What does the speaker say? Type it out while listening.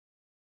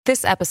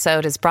This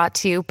episode is brought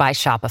to you by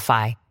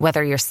Shopify.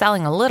 Whether you're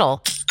selling a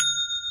little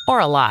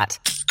or a lot,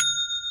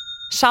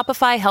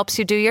 Shopify helps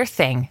you do your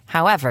thing,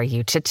 however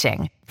you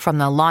cha-ching. From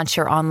the launch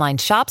your online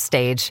shop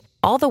stage,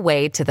 all the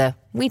way to the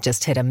we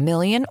just hit 1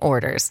 million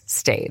orders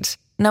stage.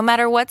 No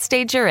matter what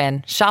stage you're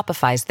in,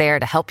 Shopify's there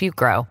to help you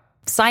grow.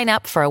 Sign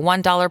up for a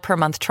 $1 per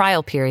month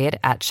trial period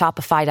at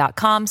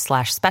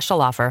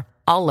shopify.com/special offer,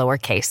 all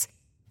lowercase.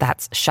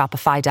 That's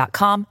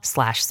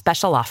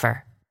shopify.com/special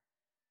offer.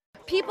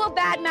 People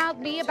badmouth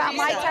me about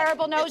my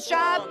terrible nose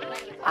job.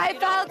 I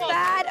felt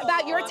bad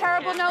about your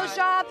terrible nose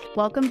job.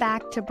 Welcome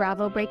back to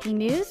Bravo Breaking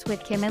News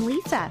with Kim and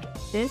Lisa.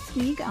 This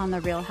week on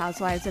The Real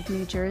Housewives of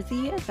New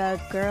Jersey,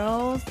 the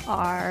girls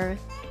are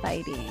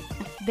fighting.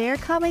 They're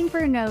coming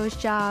for nose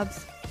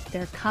jobs.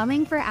 They're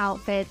coming for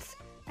outfits.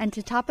 And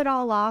to top it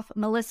all off,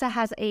 Melissa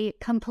has a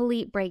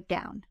complete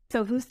breakdown.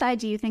 So whose side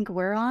do you think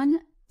we're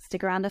on?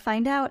 Stick around to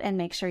find out and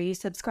make sure you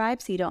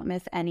subscribe so you don't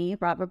miss any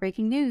Bravo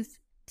Breaking News.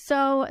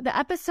 So the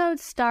episode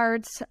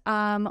starts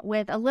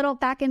with a little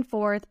back and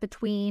forth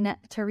between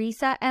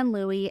Teresa and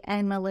Louis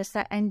and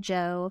Melissa and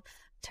Joe.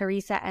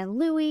 Teresa and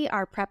Louis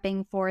are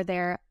prepping for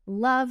their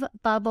love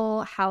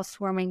bubble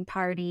housewarming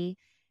party.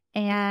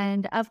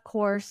 And of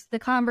course, the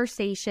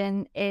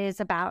conversation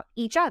is about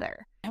each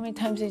other. How many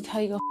times did he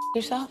tell you to go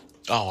yourself?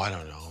 Oh, I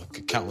don't know.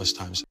 Countless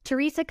times.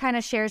 Teresa kind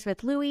of shares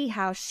with Louis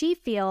how she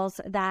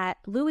feels that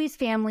Louis's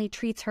family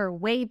treats her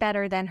way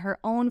better than her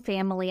own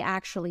family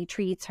actually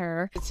treats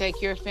her. It's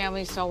like your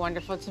family's so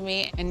wonderful to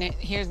me, and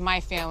here's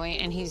my family,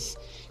 and he's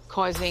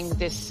causing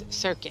this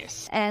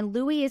circus. And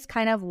Louis is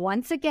kind of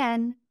once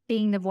again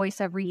being the voice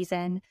of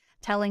reason,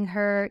 telling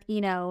her,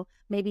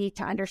 maybe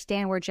to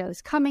understand where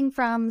Joe's coming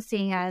from,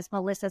 seeing as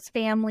Melissa's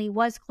family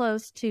was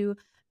close to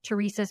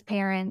Teresa's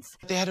parents.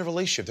 They had a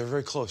relationship. They were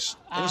very close.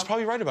 And he's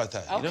probably right about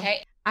that. Okay. You know?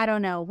 I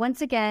don't know.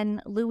 Once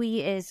again,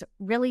 Louis is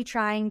really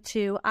trying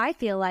to, I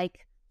feel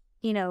like,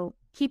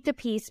 keep the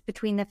peace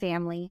between the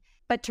family.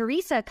 But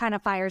Teresa kind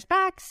of fires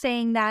back,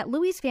 saying that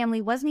Louis's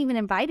family wasn't even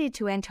invited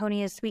to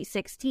Antonia's Sweet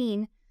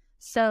 16.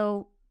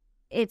 So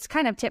it's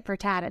kind of tit for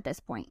tat at this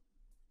point.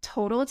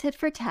 Total tit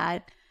for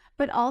tat.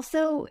 But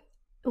also,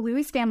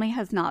 Louis's family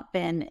has not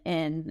been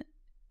in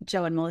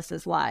Joe and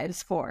Melissa's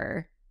lives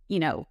for,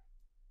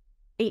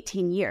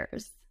 18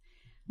 years.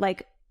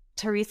 Like,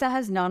 Teresa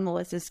has known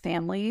Melissa's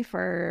family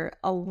for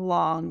a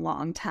long,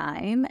 long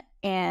time,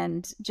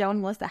 and Joe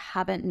and Melissa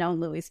haven't known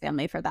Louis's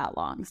family for that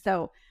long.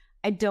 So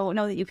I don't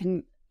know that you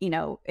can,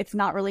 it's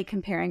not really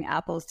comparing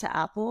apples to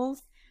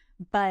apples,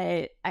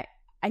 but I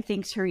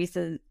think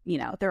Teresa,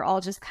 they're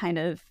all just kind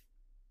of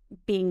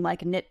being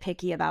like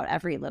nitpicky about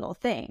every little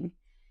thing.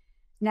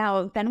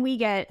 Now, then we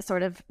get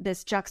sort of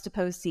this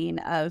juxtaposed scene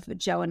of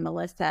Joe and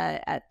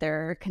Melissa at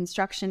their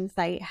construction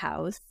site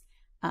house,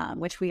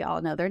 which we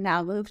all know they're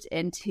now moved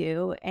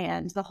into.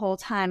 And the whole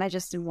time I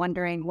just am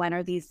wondering, when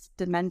are these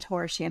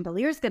Dementor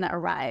chandeliers going to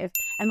arrive?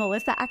 And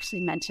Melissa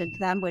actually mentioned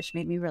them, which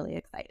made me really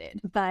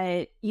excited.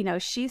 But,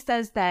 she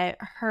says that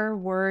her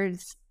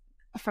words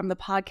from the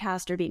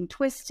podcast are being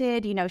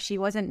twisted. She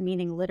wasn't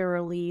meaning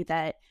literally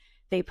that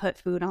they put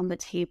food on the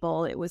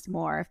table. It was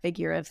more a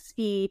figure of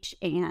speech.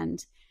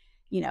 And,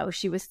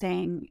 she was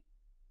saying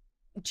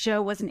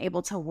Joe wasn't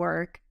able to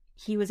work.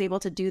 He was able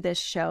to do this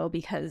show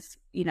because,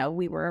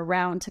 we were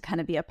around to kind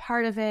of be a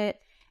part of it.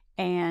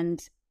 And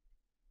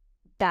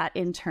that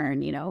in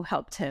turn,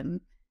 helped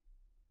him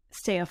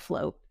stay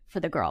afloat for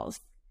the girls.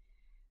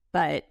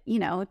 But,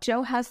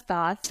 Joe has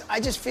thoughts.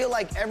 I just feel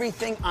like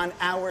everything on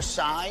our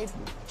side,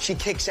 she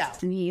kicks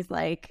out. And he's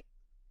like,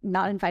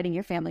 not inviting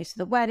your family to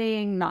the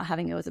wedding, not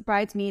having you as a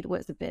bridesmaid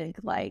was a big,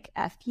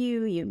 F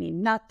you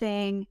mean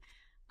nothing.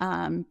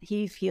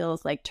 He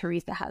feels like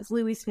Teresa has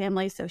Louis's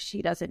family, so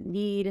she doesn't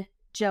need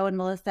Joe and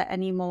Melissa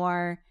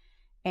anymore.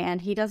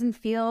 And he doesn't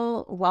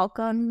feel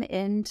welcome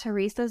in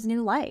Teresa's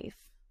new life.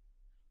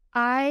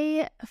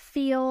 I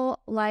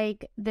feel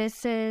like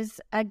this is,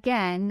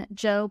 again,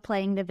 Joe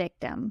playing the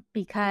victim,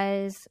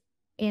 because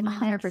in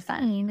 100%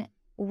 scene,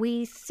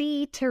 we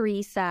see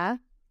Teresa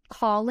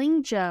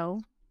calling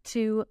Joe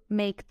to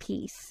make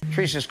peace.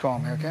 Teresa's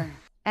calling me, okay?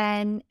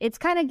 And it's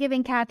kind of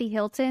giving Kathy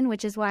Hilton,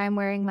 which is why I'm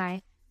wearing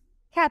my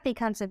Kathy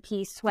Comes in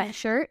Peace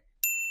sweatshirt.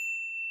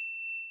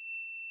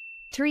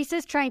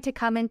 Teresa's trying to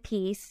come in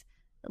peace.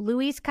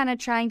 Louis kind of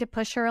trying to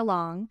push her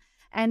along.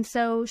 And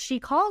so she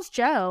calls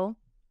Joe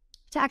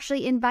to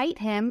actually invite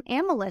him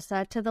and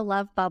Melissa to the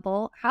Love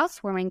Bubble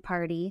housewarming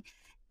party.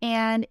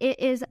 And it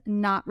is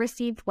not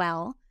received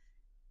well.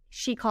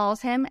 She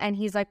calls him and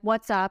he's like,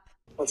 "What's up?"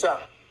 What's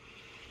up?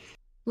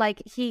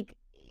 Like he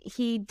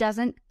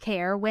doesn't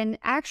care, when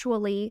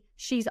actually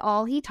she's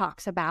all he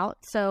talks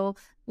about. So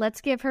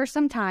let's give her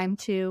some time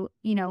to,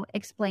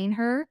 explain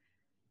her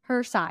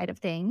side of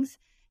things.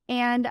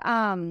 And,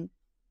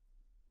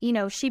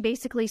 she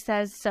basically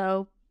says,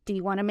 "So do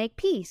you want to make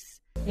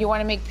peace?" You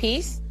want to make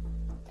peace?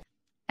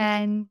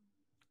 And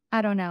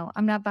I don't know.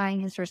 I'm not buying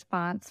his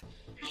response.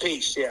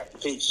 Peace, yeah,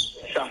 peace.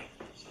 Done.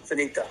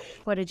 Finito.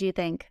 What did you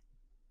think?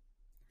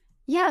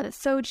 Yeah,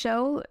 so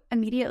Joe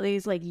immediately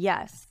is like,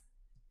 yes,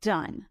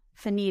 done,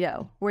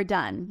 finito. We're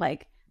done.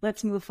 Like,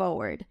 let's move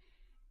forward.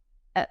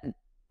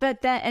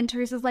 But then, and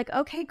Teresa's like,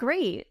 okay,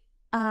 great.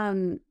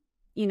 You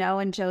know,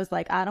 and Joe's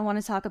like, I don't want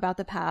to talk about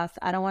the past.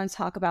 I don't want to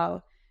talk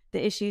about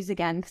the issues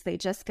again because they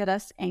just get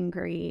us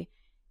angry.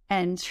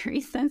 And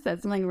Teresa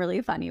said something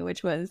really funny,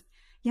 which was,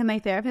 yeah, my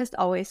therapist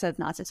always says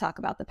not to talk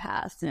about the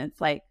past. And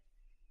it's like,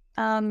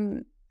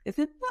 isn't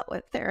that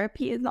what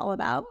therapy is all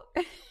about?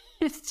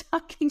 It's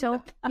talking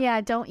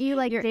don't you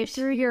like dig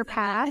through your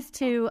past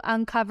to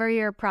uncover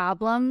your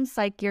problems,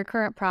 like your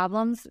current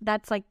problems?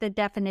 That's like the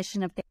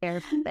definition of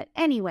therapy. But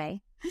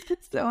anyway.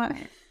 So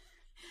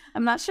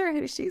I'm not sure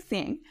who she's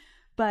seeing,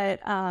 but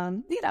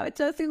you know, it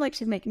does seem like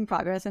she's making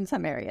progress in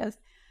some areas.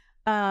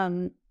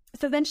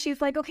 So then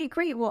she's like, okay,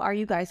 great. Well, are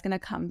you guys going to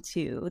come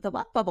to the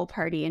love bubble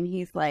party? And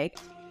he's like,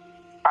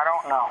 I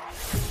don't know.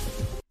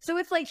 So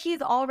it's like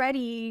he's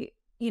already,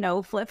 you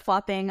know,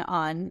 flip-flopping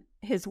on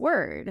his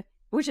word,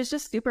 which is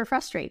just super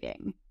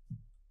frustrating.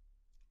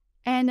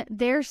 And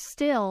they're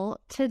still,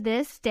 to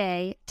this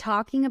day,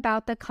 talking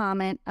about the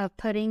comment of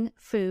putting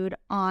food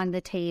on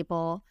the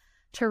table.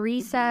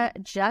 Teresa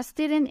just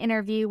did an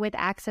interview with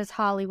Access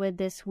Hollywood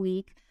this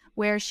week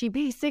where she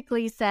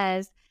basically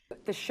says,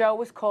 The show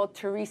was called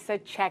Teresa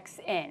Checks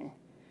In.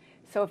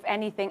 So if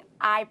anything,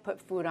 I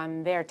put food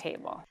on their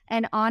table.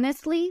 And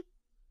honestly,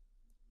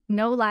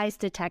 no lies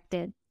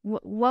detected.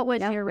 What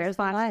was your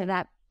response to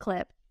that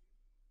clip?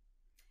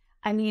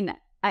 I mean,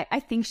 I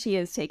think she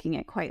is taking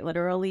it quite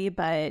literally,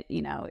 but,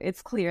 you know,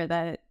 it's clear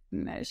that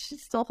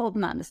she's still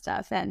holding on to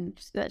stuff and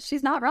that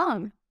she's not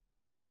wrong.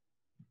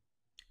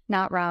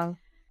 Not wrong.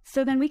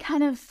 So then we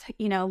kind of,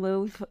 you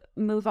know,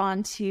 move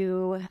on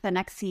to the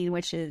next scene,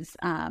 which is,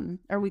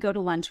 or we go to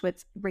lunch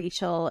with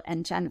Rachel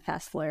and Jen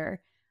Fessler.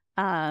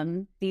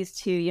 These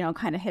two, you know,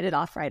 kind of hit it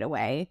off right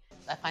away.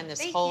 I find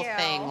this whole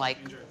thing, like,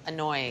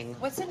 annoying.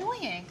 What's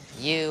annoying?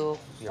 Your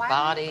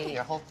body,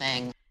 your whole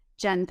thing.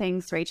 Jen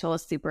thinks Rachel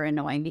is super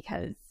annoying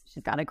because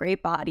she's got a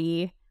great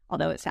body,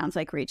 although it sounds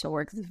like Rachel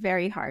works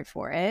very hard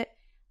for it.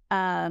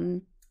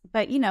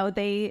 But, you know,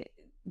 they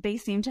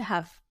seem to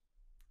have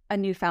a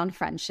newfound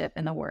friendship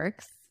in the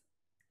works,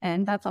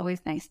 and that's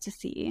always nice to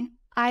see.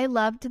 I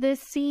loved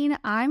this scene.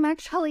 I'm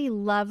actually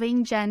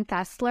loving Jen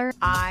Fessler.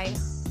 I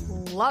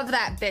love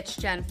that bitch,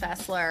 Jen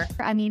Fessler.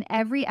 I mean,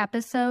 every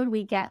episode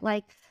we get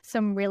like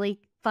some really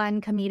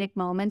fun comedic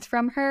moments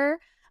from her.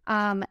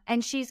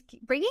 And she's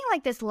bringing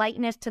like this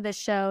lightness to the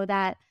show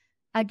that,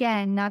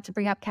 again, not to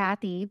bring up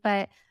Kathy,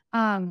 but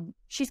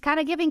she's kind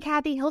of giving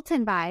Kathy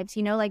Hilton vibes,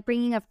 you know, like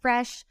bringing a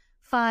fresh,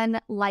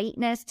 fun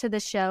lightness to the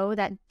show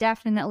that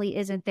definitely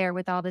isn't there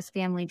with all this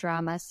family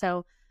drama.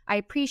 So I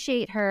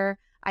appreciate her.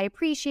 I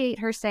appreciate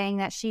her saying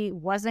that she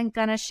wasn't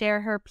going to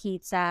share her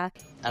pizza.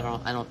 I'm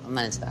not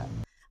into that.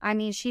 I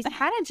mean, she's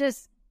kind of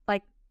just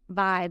like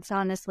vibes,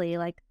 honestly.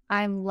 Like,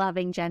 I'm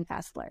loving Jen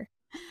Fessler.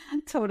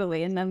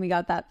 Totally. And then we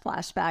got that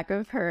flashback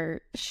of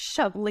her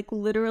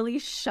literally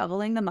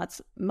shoveling the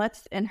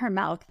mutts in her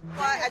mouth.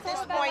 But at this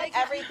point,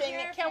 everything...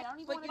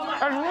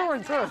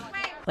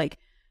 Like,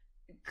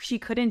 she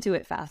couldn't do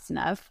it fast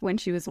enough when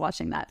she was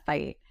watching that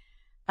fight.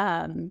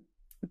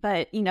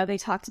 But, you know, they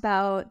talked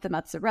about the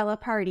mozzarella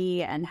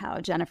party and how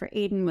Jennifer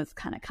Aydin was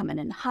kind of coming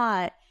in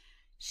hot.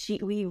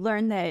 We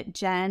learned that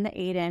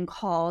Aydin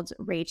called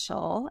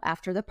Rachel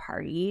after the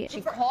party. She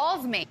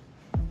calls me.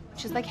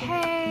 She's like,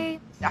 hey,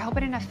 I hope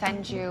I didn't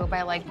offend you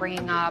by like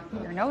bringing up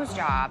your nose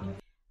job.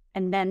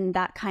 And then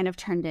that kind of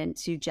turned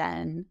into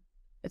Jen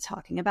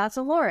talking about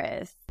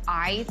Dolores.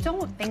 I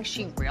don't think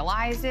she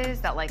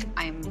realizes that like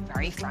I'm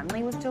very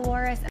friendly with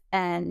Dolores.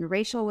 And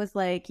Rachel was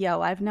like,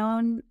 yo, I've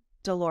known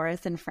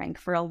Dolores and Frank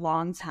for a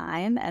long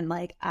time, and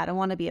like I don't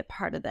want to be a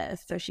part of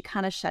this. So she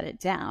kind of shut it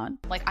down.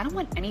 Like, I don't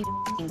want any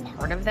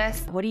part of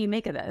this. What do you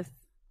make of this?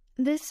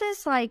 This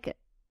is like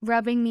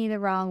rubbing me the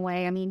wrong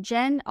way. I mean,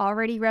 Jen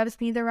already rubs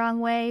me the wrong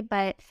way,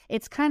 but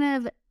it kind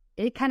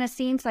of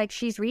seems like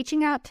she's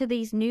reaching out to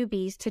these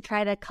newbies to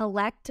try to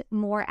collect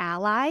more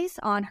allies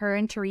on her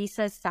and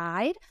Teresa's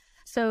side.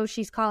 So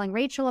she's calling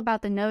Rachel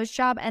about the nose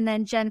job, and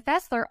then Jen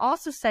Fessler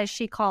also says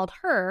she called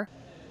her.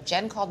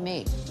 Jen called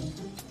me.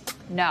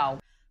 No.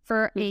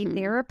 For a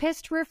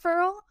therapist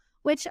referral,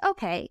 which,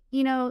 okay,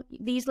 you know,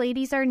 these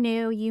ladies are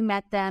new. You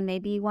met them.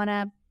 Maybe you want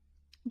to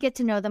get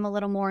to know them a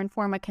little more and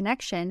form a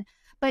connection.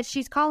 But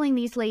she's calling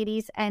these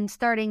ladies and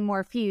starting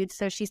more feuds.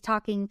 So she's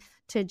talking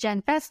to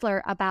Jen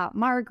Fessler about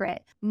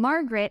Margaret.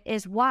 Margaret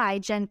is why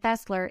Jen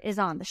Fessler is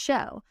on the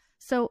show.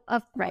 So,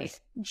 of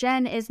course,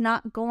 Jen is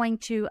not going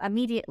to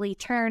immediately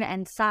turn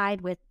and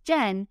side with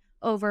Jen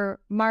over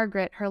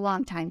Margaret, her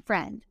longtime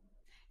friend.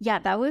 Yeah,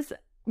 that was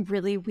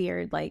really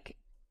weird. Like,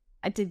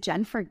 did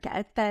Jen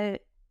forget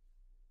that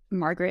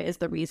Margaret is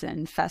the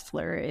reason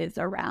Fessler is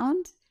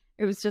around?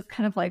 It was just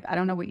kind of like, I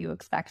don't know what you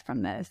expect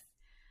from this.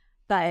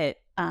 But,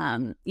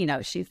 you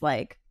know, she's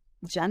like,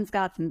 Jen's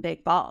got some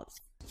big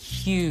balls.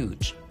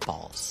 Huge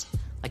balls.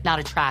 Like, not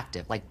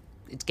attractive. Like,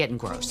 it's getting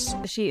gross.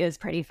 She is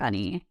pretty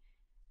funny.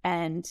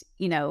 And,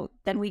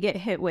 then we get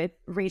hit with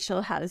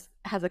Rachel has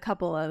a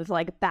couple of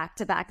like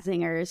back-to-back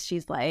zingers.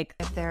 She's like,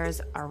 if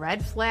there's a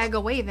red flag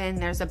a-waving,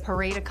 there's a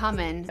parade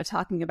a-coming.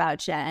 Talking about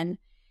Jen.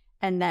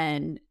 And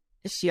then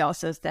she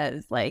also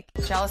says like,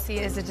 Jealousy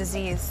is a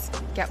disease.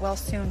 Get well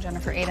soon,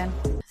 Jennifer Aydin.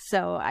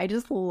 So I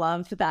just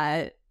loved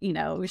that,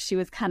 she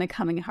was kind of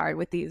coming hard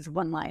with these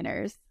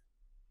one-liners.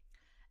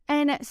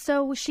 And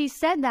so she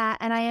said that,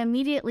 and I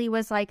immediately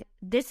was like,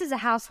 this is a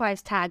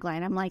Housewives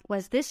tagline. I'm like,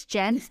 was this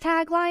Jen's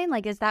tagline?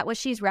 Like, is that what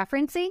she's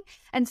referencing?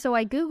 And so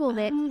I Googled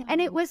it,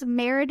 and it was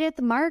Meredith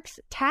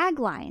Marks'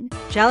 tagline.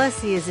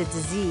 Jealousy is a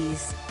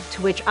disease,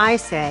 to which I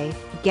say,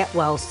 get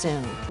well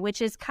soon.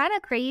 Which is kind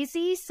of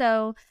crazy.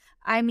 So,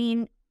 I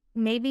mean,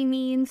 maybe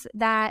means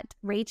that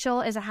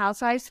Rachel is a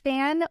Housewives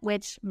fan,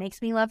 which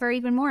makes me love her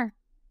even more.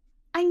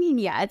 I mean,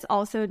 yeah, it's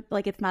also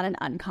like it's not an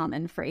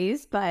uncommon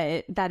phrase,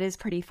 but that is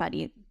pretty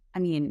funny. I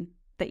mean,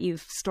 that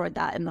you've stored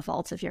that in the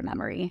vault of your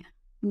memory.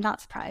 I'm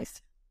not surprised.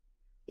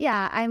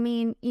 Yeah, I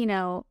mean,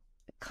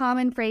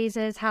 common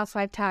phrases,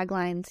 housewife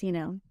taglines,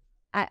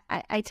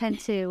 I tend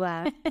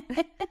to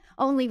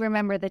only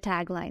remember the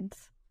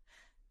taglines.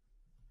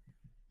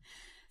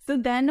 So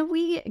then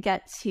we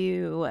get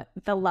to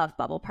the Love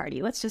Bubble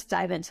party. Let's just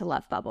dive into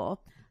Love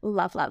Bubble.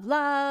 Love, love,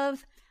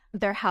 love.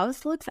 Their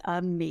house looks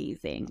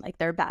amazing. Like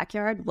their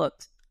backyard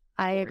looked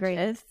I agree.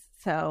 gorgeous.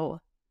 So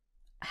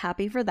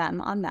happy for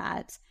them on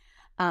that.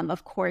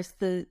 Of course,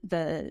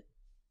 the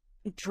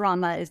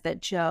drama is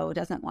that Joe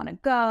doesn't want to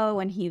go,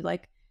 and he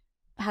like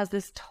has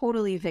this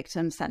totally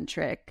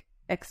victim-centric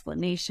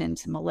explanation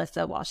to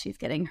Melissa while she's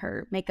getting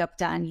her makeup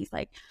done. He's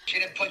like, she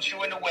didn't put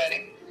you in the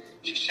wedding.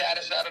 She sat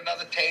us at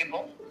another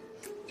table.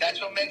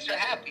 That's what makes her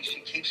happy. She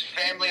keeps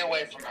family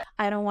away from her.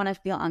 I don't want to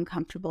feel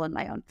uncomfortable in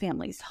my own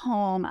family's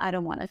home. I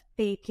don't want to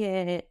fake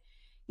it.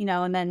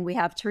 And then we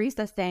have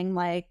Teresa saying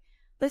like,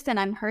 listen,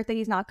 I'm hurt that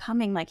he's not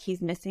coming. Like, he's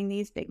missing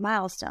these big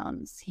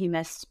milestones. He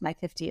missed my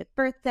 50th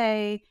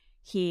birthday.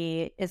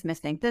 He is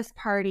missing this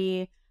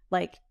party.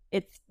 Like,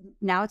 it's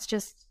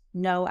just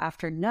no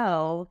after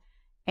no.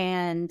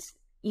 And,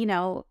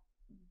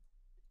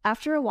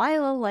 after a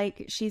while,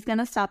 like, she's going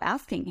to stop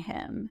asking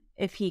him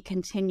if he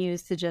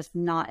continues to just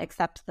not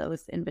accept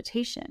those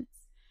invitations.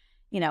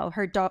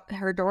 Her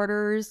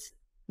daughters,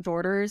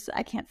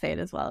 I can't say it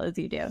as well as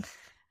you do.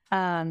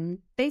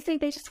 They say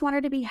they just want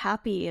her to be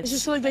happy. It's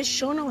just like they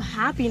show no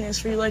happiness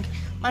for you. Like,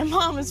 my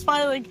mom has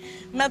finally like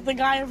met the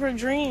guy of her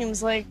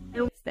dreams. Like,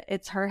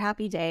 it's her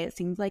happy day. It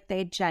seems like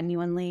they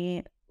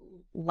genuinely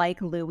like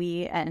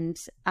Louis and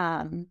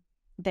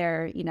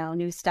their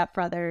new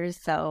stepbrothers.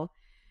 So,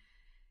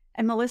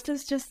 and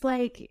Melissa's just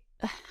like,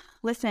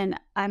 listen,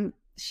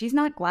 she's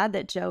not glad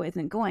that Joe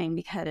isn't going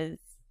because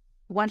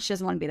one, she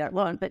doesn't want to be there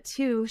alone, but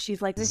two,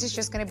 she's like, this is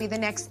just going to be the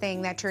next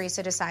thing that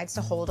Teresa decides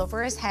to hold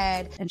over his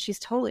head. And she's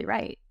totally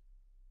right.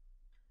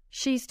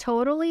 She's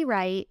totally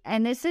right.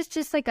 And this is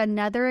just like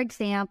another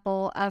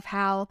example of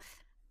how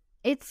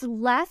it's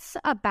less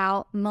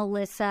about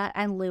Melissa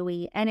and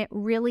Louis, and it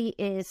really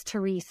is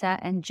Teresa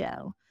and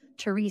Joe.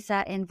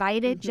 Teresa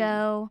invited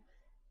Joe.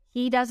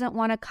 He doesn't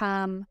want to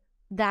come.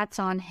 That's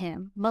on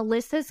him.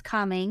 Melissa's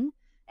coming,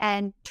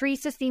 and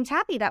Teresa seems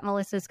happy that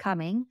Melissa's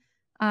coming.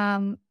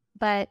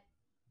 But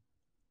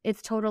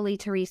it's totally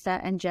Teresa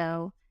and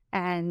Joe.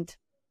 And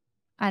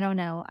I don't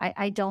know.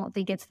 I don't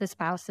think it's the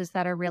spouses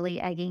that are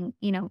really egging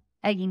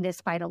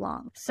this fight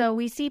along. So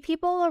we see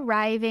people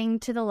arriving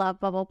to the Love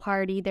Bubble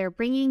party. They're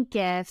bringing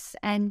gifts,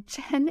 and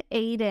Jen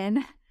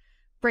Aydin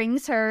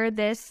brings her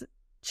this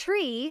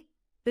tree,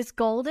 this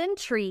golden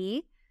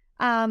tree.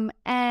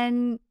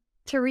 And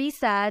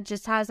Teresa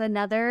just has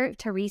another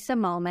Teresa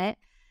moment.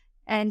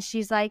 And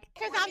she's like,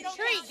 because I'm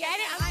tree, get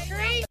it? I'm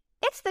tree.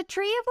 It's the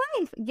tree of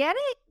life. Get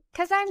it?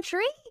 Because I'm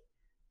tree.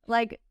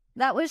 Like,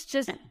 that was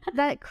just,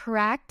 that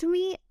cracked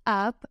me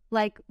up.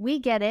 Like, we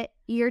get it.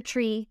 You're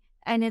tree,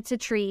 and it's a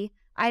tree.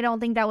 I don't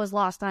think that was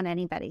lost on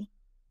anybody.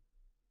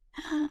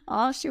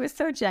 Oh, she was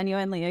so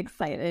genuinely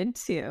excited,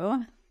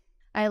 too.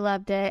 I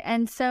loved it.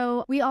 And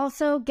so we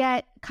also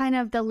get kind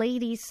of the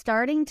ladies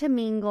starting to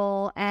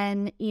mingle,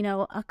 and,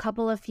 a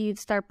couple of feuds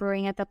start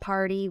brewing at the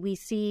party. We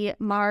see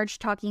Marge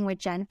talking with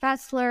Jen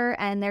Fessler,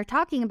 and they're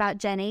talking about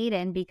Jen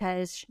Aydin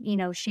because,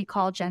 she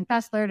called Jen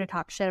Fessler to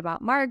talk shit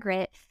about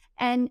Margaret.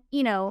 And,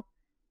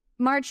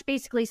 Marge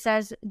basically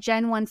says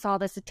Jen wants all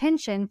this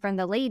attention from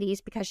the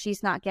ladies because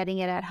she's not getting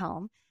it at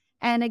home.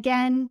 And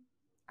again,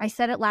 I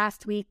said it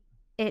last week,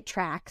 it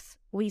tracks.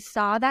 We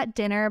saw that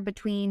dinner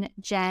between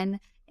Jen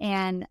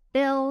and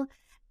Bill,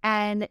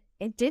 and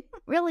it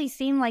didn't really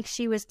seem like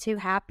she was too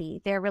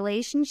happy. Their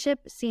relationship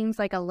seems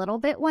like a little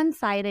bit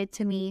one-sided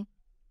to me.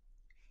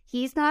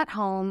 He's not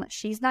home.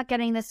 She's not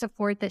getting the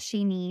support that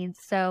she needs.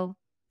 So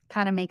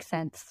kind of makes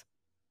sense.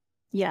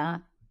 Yeah,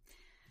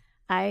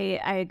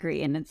 I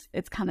agree. And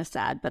it's kind of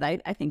sad, but I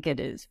think it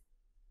is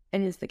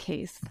the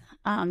case.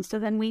 So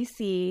then we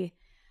see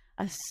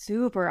a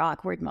super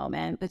awkward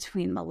moment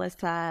between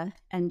Melissa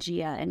and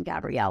Gia and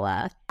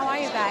Gabriella. How are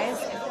you guys?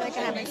 I feel like I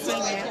haven't seen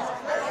you.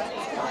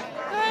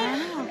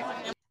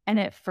 And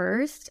at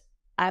first,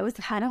 I was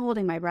kind of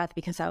holding my breath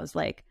because I was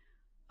like,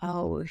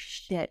 oh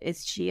shit,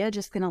 is Gia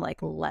just gonna like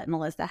let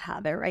Melissa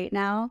have it right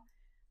now?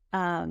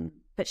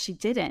 But she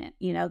didn't.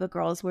 You know, the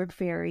girls were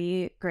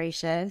very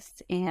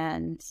gracious,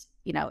 and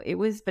it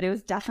was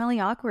definitely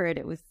awkward.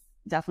 It was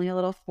definitely a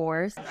little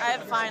forced. I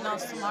have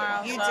finals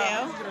tomorrow. You do?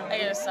 I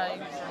gotta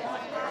study.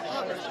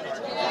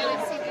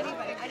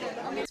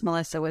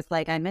 Melissa was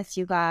like, I miss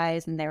you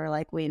guys, and they were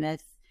like, we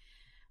miss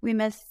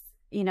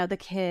the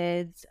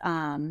kids.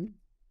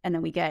 And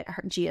then we get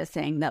Gia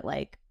saying that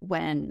like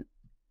when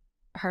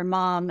her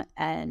mom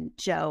and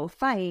Joe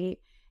fight,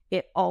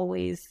 it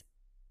always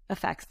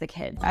affects the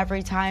kids.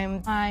 Every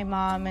time my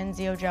mom and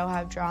Zio Joe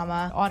have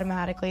drama,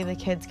 automatically the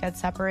kids get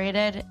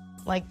separated.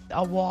 Like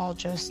a wall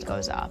just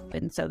goes up.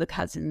 And so the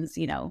cousins,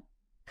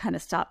 kind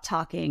of stop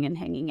talking and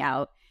hanging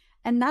out.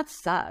 And that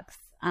sucks.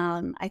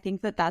 I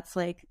think that that's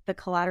like the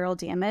collateral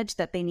damage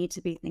that they need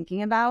to be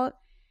thinking about.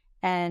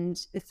 And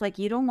it's like,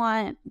 you don't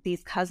want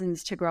these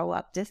cousins to grow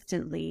up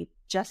distantly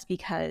just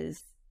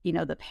because,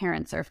 the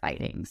parents are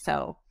fighting.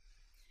 So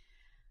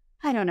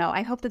I don't know.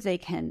 I hope that they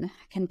can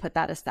put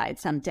that aside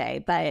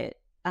someday. But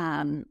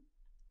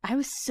I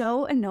was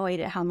so annoyed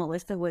at how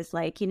Melissa was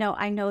like,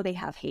 I know they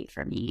have hate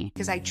for me.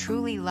 Because I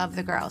truly love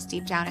the girls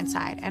deep down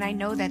inside. And I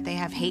know that they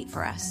have hate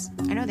for us.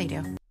 I know they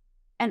do.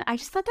 And I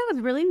just thought that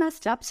was really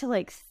messed up to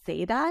like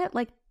say that.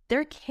 Like,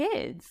 they're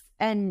kids.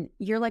 And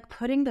you're like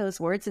putting those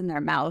words in their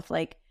mouth.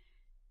 Like,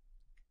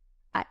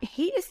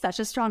 hate is such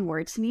a strong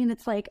word to me. And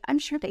it's like, I'm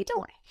sure they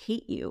don't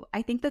hate you.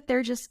 I think that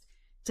they're just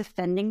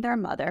defending their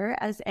mother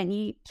as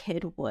any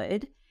kid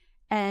would.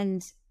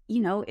 And,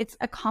 it's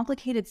a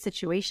complicated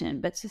situation.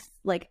 But just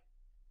like,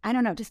 I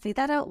don't know, to say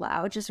that out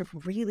loud just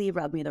really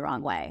rubbed me the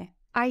wrong way.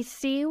 I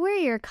see where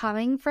you're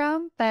coming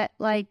from, but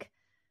like,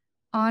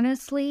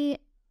 honestly,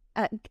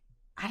 I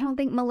don't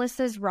think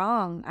Melissa's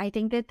wrong. I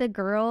think that the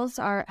girls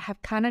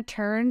have kind of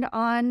turned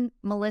on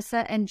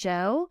Melissa and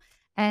Joe,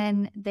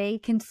 and they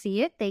can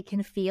see it. They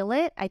can feel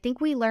it. I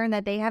think we learned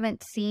that they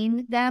haven't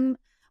seen them,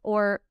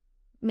 or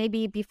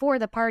maybe before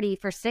the party,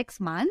 for 6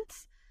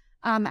 months.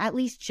 At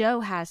least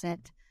Joe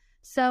hasn't.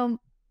 So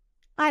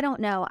I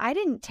don't know. I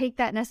didn't take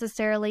that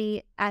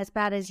necessarily as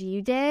bad as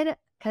you did,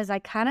 because I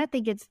kind of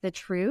think it's the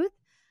truth.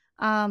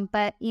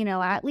 But,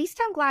 at least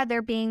I'm glad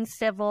they're being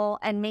civil,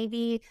 and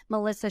maybe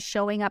Melissa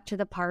showing up to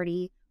the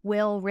party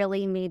will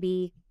really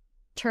maybe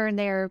turn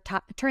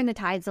the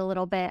tides a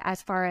little bit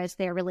as far as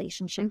their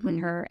relationship with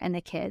her and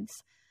the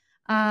kids.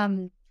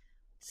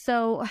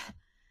 So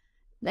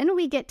then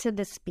we get to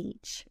the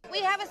speech.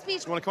 We have a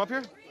speech. You want to come up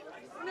here?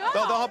 No.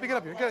 They'll help you get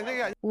up here.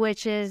 Get.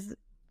 Which is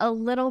a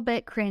little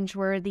bit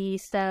cringeworthy.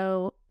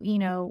 So,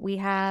 we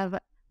have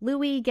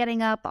Louis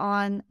getting up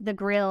on the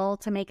grill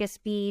to make a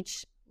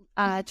speech.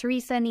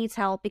 Teresa needs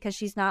help because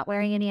she's not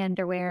wearing any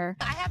underwear.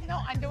 I have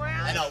no underwear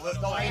on.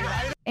 I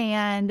know.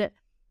 And,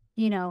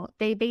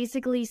 they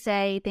basically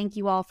say, thank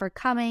you all for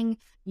coming.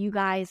 You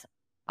guys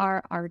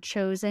are our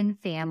chosen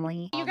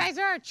family. You guys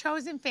are our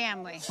chosen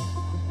family.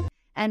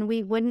 And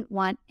we wouldn't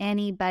want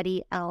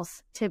anybody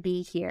else to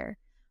be here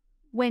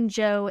when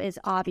Joe is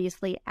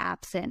obviously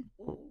absent.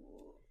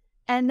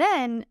 And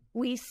then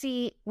we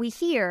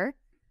hear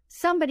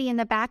somebody in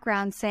the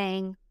background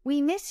saying,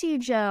 "We miss you,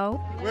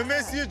 Joe." We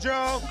miss you,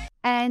 Joe.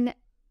 And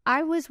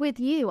I was with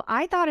you.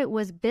 I thought it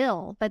was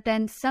Bill, but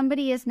then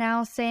somebody is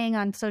now saying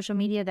on social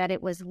media that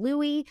it was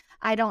Louis.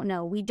 I don't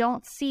know. We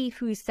don't see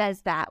who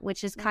says that,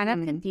 which is kind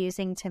of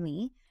confusing to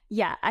me.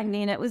 Yeah, I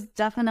mean, it was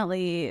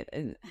definitely,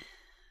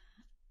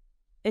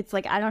 it's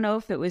like, I don't know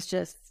if it was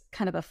just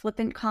kind of a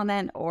flippant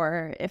comment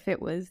or if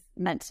it was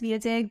meant to be a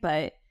dig,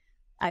 but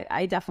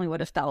I definitely would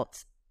have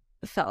felt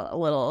a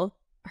little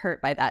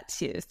hurt by that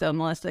too. So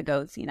Melissa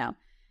goes,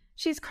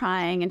 she's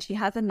crying and she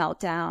has a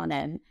meltdown.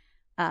 And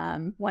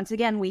once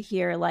again, we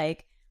hear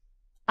like,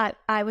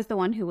 I was the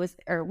one who was,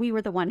 or we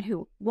were the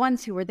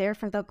ones who were there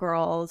for the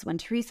girls when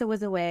Teresa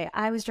was away.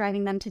 I was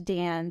driving them to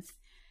dance,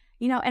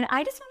 and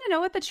I just want to know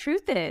what the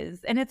truth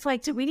is. And it's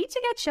like, do we need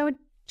to get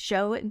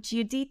Joe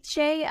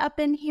Giudice up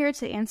in here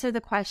to answer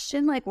the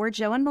question? Like, were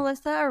Joe and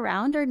Melissa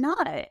around or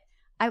not?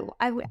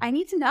 I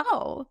need to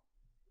know.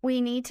 We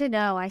need to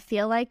know. I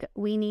feel like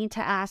we need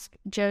to ask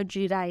Joe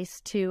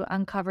Giudice to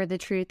uncover the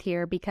truth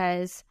here,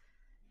 because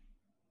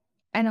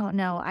I don't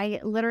know. I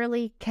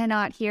literally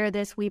cannot hear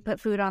this "we put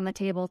food on the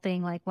table"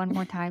 thing like one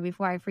more time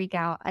before I freak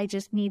out. I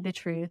just need the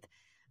truth.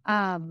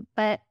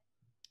 But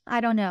I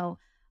don't know.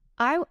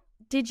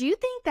 Did you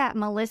think that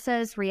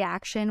Melissa's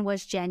reaction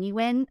was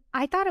genuine?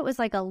 I thought it was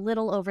like a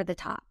little over the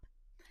top.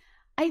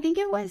 I think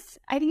it was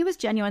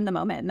genuine the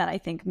moment, and that I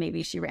think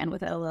maybe she ran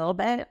with it a little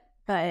bit,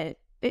 but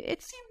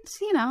it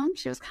seems,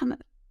 she was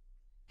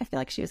I feel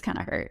like she was kind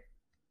of hurt.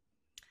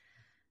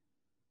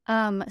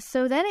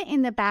 So then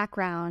in the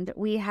background,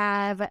 we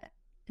have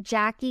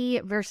Jackie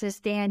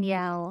versus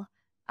Danielle,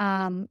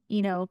 kind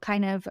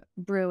of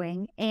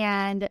brewing.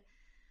 And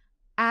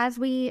as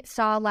we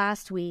saw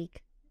last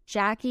week,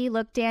 Jackie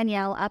looked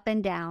Danielle up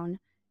and down,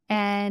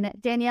 and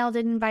Danielle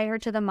didn't invite her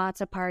to the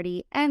matzah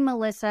party, and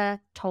Melissa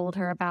told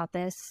her about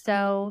this.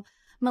 So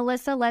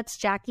Melissa lets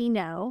Jackie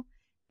know,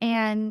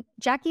 And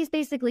Jackie's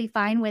basically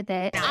fine with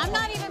it. I'm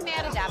not even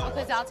mad at that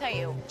because I'll tell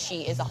you,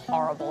 she is a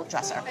horrible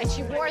dresser. And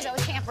she wore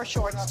those hamper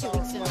shorts 2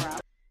 weeks in a row.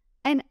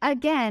 And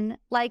again,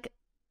 like,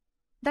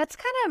 that's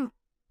kind of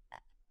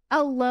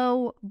a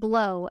low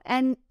blow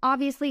and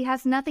obviously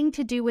has nothing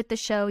to do with the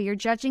show. You're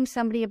judging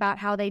somebody about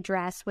how they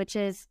dress, which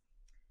is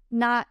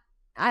not,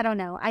 I don't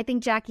know. I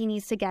think Jackie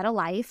needs to get a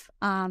life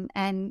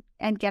and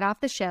get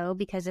off the show,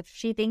 because if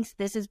she thinks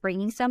this is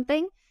bringing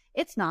something,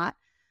 it's not.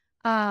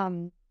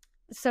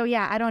 So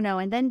yeah, I don't know.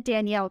 And then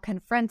Danielle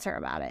confronts her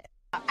about it.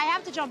 I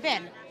have to jump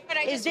in.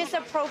 Is this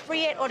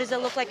appropriate or does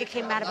it look like it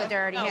came out of a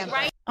dirty hamper?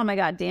 Right. Oh my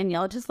God,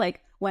 Danielle just like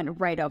went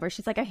right over.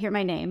 She's like, I hear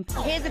my name.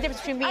 Here's the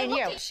difference between me and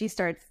you. She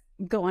starts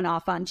going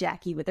off on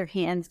Jackie with her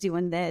hands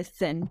doing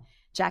this, and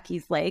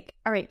Jackie's like,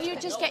 all right. You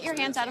just get your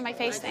hands out of my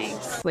face,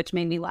 thanks. Which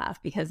made me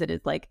laugh because it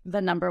is like the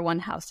 #1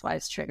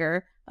 Housewives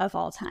trigger of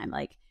all time.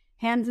 Like,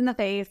 hands in the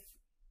face,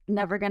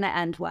 never going to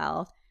end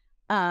well.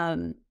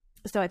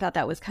 So I thought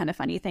that was kind of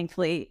funny.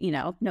 Thankfully, you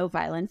know, no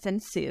violence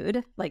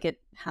ensued like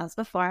it has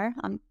before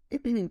on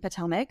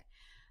Potomac.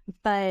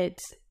 But,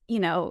 you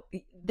know,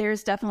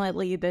 there's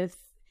definitely this,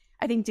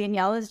 I think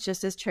Danielle is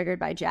just as triggered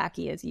by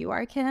Jackie as you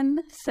are,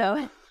 Kim.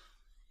 So,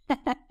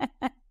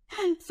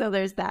 so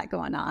there's that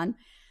going on.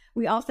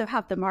 We also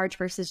have the Marge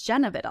versus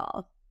Jen of it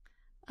all.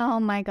 Oh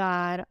my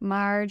God,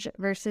 Marge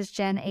versus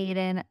Jen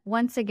Aydin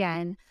once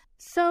again.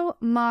 So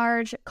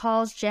Marge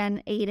calls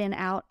Jen Aydin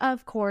out,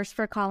 of course,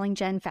 for calling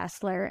Jen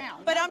Fessler.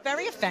 But I'm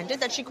very offended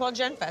that she called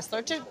Jen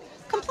Fessler to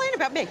complain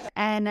about me.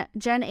 And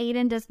Jen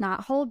Aydin does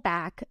not hold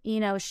back. You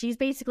know, she's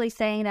basically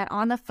saying that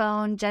on the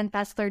phone, Jen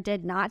Fessler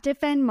did not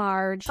defend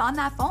Marge. On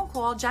that phone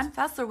call, Jen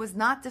Fessler was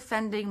not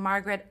defending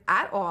Margaret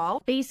at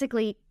all.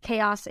 Basically,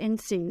 chaos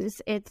ensues.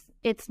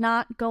 It's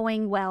not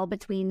going well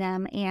between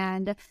them.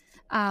 And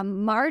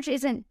Marge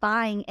isn't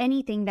buying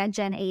anything that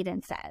Jen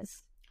Aydin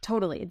says.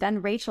 Totally.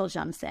 Then Rachel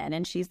jumps in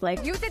and she's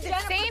like, You did the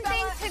same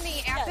thing to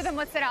me after the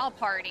mozzarella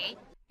party.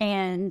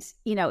 And,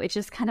 you know, it's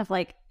just kind of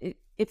like,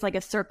 it's like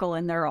a circle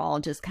and they're all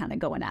just kind of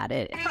going at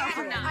it.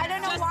 I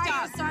don't know why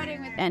you're starting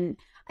with. And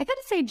I got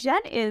to say,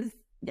 Jen is,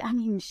 I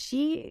mean,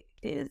 she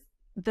is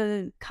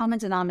the common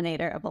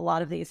denominator of a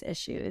lot of these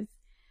issues.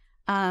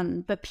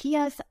 But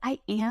P.S., I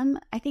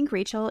think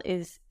Rachel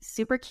is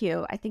super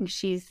cute. I think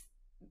she's,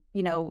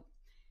 you know,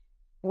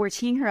 we're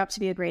teeing her up to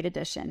be a great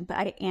addition, but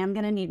I am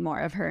going to need more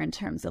of her in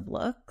terms of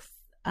looks.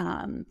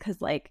 Because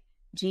like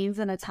jeans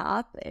and a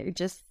top,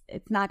 it's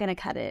not going to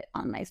cut it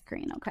on my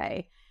screen.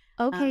 Okay.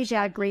 Okay, She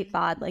had great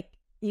bod. Like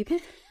you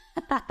can,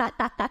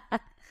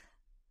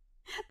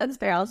 that's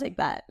fair. I'll take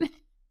that.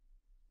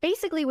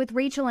 Basically with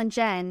Rachel and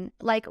Jen,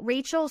 like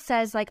Rachel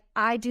says, like,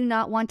 I do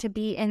not want to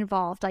be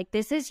involved. Like,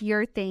 this is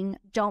your thing.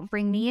 Don't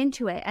bring me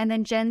into it. And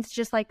then Jen's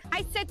just like,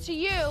 I said to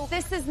you,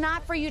 this is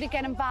not for you to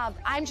get involved.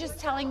 I'm just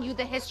telling you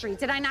the history.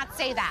 Did I not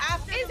say that?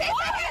 Is it the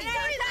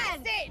history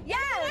lesson?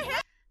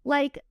 Yes.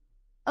 Like,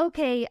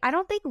 okay, I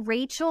don't think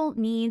Rachel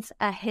needs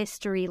a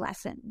history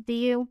lesson. Do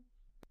you?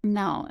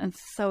 No,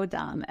 it's so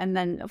dumb. And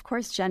then, of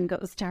course, Jen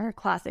goes to her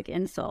classic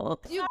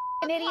insult. You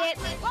an idiot.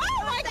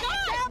 Oh, my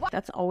God.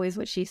 That's always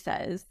what she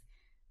says.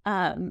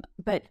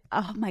 But,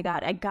 oh, my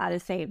God, I gotta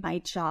say, my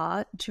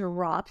jaw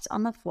dropped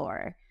on the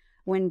floor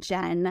when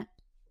Jen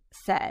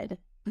said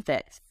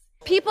this.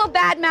 People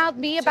badmouth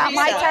me about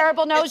my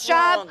terrible nose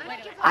job.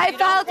 I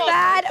felt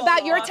bad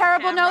about your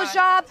terrible nose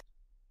job.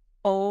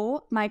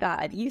 Oh my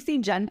God. You see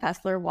Jen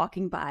Fessler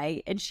walking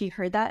by and she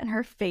heard that in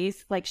her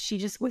face. Like she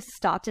just was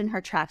stopped in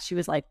her tracks. She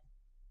was like,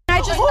 I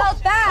just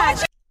felt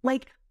bad.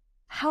 Like,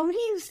 how do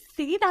you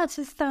say that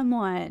to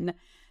someone?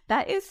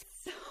 That is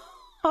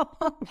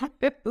so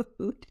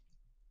rude.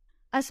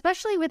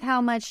 Especially with how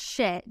much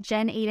shit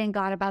Jen Aydin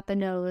got about the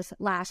nose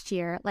last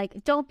year.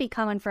 Like, don't be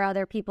coming for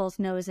other people's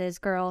noses,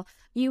 girl.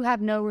 You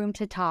have no room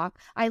to talk.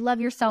 I love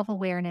your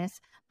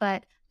self-awareness,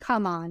 but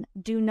come on,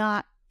 do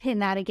not pin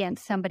that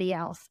against somebody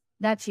else.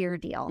 That's your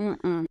deal.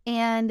 Mm-mm.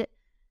 And,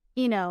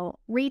 you know,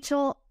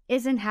 Rachel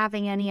isn't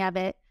having any of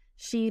it.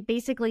 She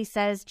basically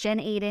says Jen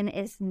Aydin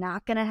is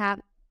not going to have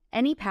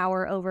any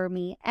power over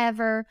me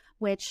ever,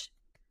 which,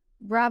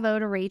 bravo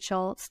to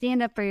Rachel.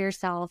 Stand up for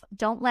yourself.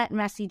 Don't let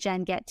messy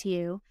Jen get to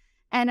you.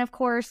 And of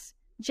course,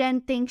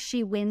 Jen thinks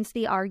she wins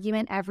the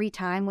argument every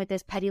time with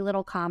this petty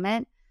little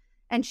comment.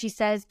 And she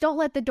says, don't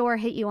let the door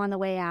hit you on the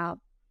way out.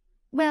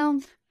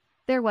 Well,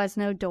 there was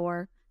no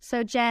door.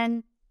 So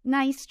Jen,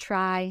 nice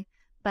try,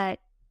 but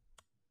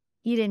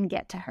you didn't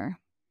get to her.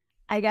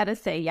 I gotta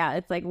say, yeah,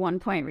 it's like 1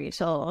 point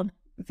Rachel,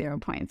 0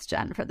 points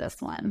Jen for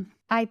this one.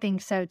 I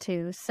think so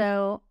too.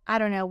 So I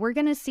don't know. We're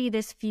going to see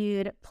this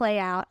feud play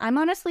out. I'm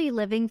honestly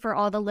living for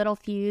all the little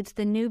feuds.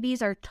 The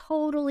newbies are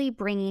totally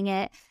bringing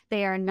it.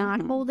 They are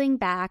not holding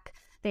back.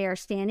 They are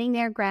standing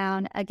their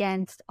ground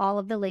against all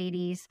of the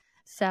ladies.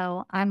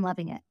 So I'm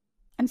loving it.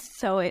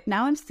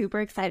 Now I'm super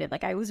excited.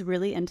 Like I was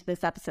really into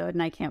this episode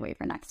and I can't wait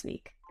for next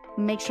week.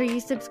 Make sure you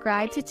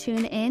subscribe to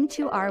tune in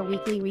to our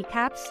weekly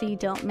recaps so you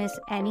don't miss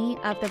any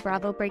of the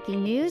Bravo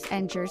breaking news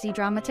and Jersey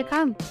drama to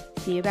come.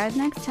 See you guys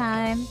next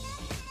time.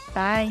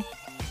 Bye.